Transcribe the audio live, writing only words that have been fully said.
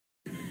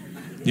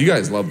You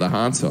guys love the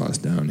hot sauce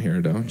down here,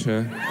 don't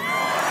you?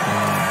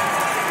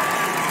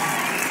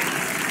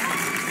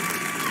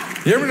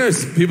 You ever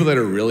notice people that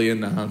are really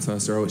into hot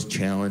sauce are always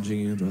challenging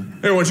you? Like,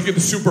 hey, why don't you get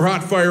the super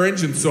hot fire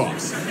engine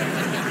sauce?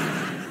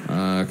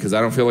 Because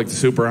I don't feel like the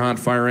super hot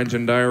fire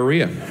engine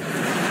diarrhea.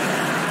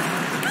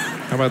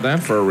 How about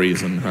that for a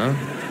reason, huh?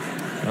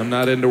 I'm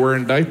not into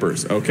wearing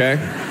diapers, okay?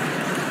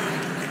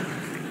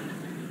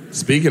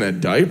 Speaking of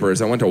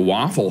diapers, I went to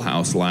Waffle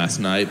House last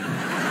night.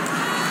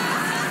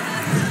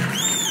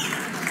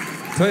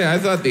 Tell you, I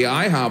thought the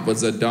IHOP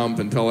was a dump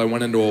until I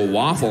went into a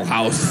Waffle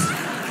House.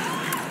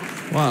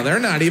 Wow, they're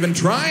not even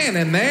trying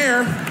in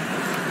there.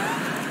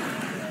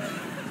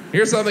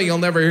 Here's something you'll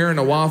never hear in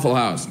a Waffle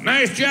House.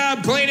 Nice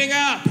job cleaning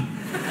up.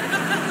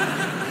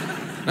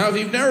 Now, if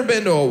you've never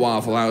been to a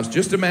Waffle House,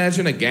 just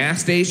imagine a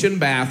gas station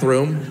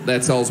bathroom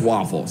that sells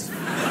waffles.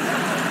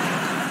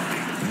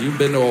 You've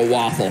been to a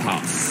Waffle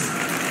House.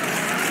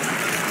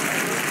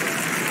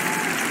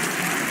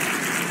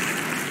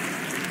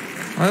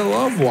 I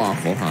love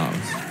Waffle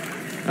House.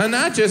 And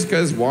not just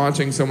because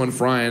watching someone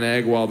fry an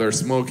egg while they're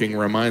smoking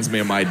reminds me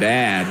of my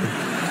dad.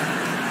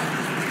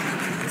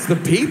 It's the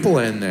people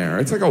in there.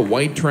 It's like a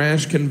white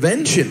trash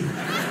convention.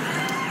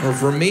 Or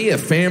for me, a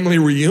family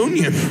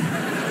reunion.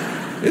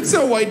 It's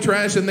so white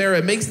trash in there,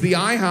 it makes the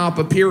IHOP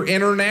appear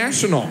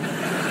international.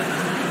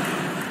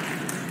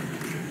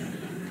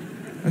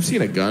 I've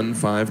seen a gun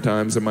 5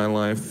 times in my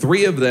life.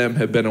 3 of them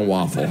have been a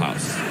Waffle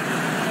House.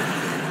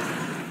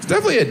 It's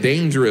definitely a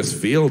dangerous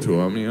feel to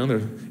them, you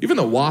know. Even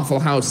the Waffle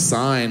House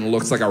sign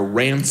looks like a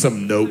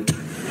ransom note.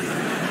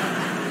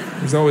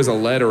 There's always a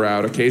letter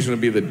out, occasionally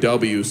be the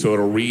W, so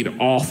it'll read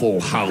Awful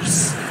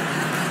House.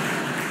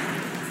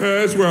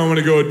 That's where I want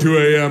to go at 2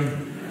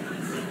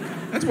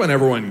 a.m. That's when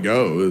everyone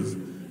goes.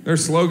 Their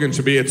slogan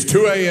should be, it's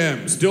 2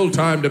 a.m., still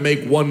time to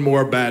make one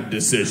more bad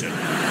decision.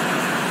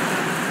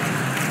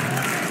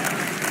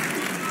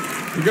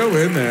 You go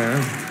in there,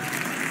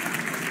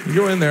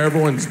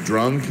 everyone's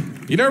drunk.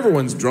 You know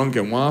everyone's drunk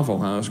in Waffle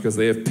House because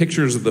they have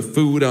pictures of the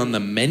food on the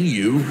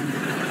menu.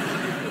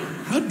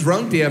 How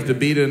drunk do you have to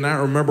be to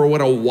not remember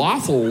what a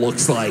waffle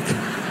looks like?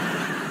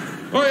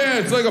 Oh yeah,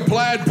 it's like a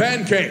plaid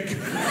pancake.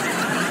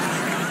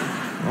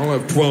 I'll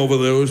have 12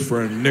 of those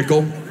for a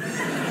nickel.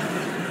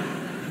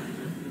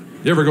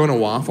 You ever go in a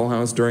Waffle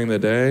House during the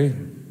day?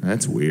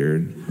 That's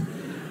weird.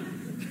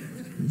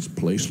 This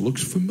place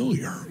looks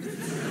familiar.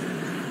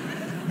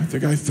 I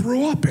think I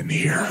threw up in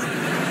here.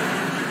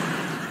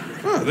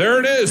 Oh,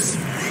 there it is.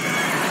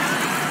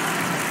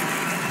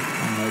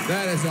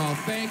 That is all.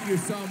 Thank you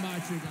so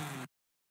much, you guys.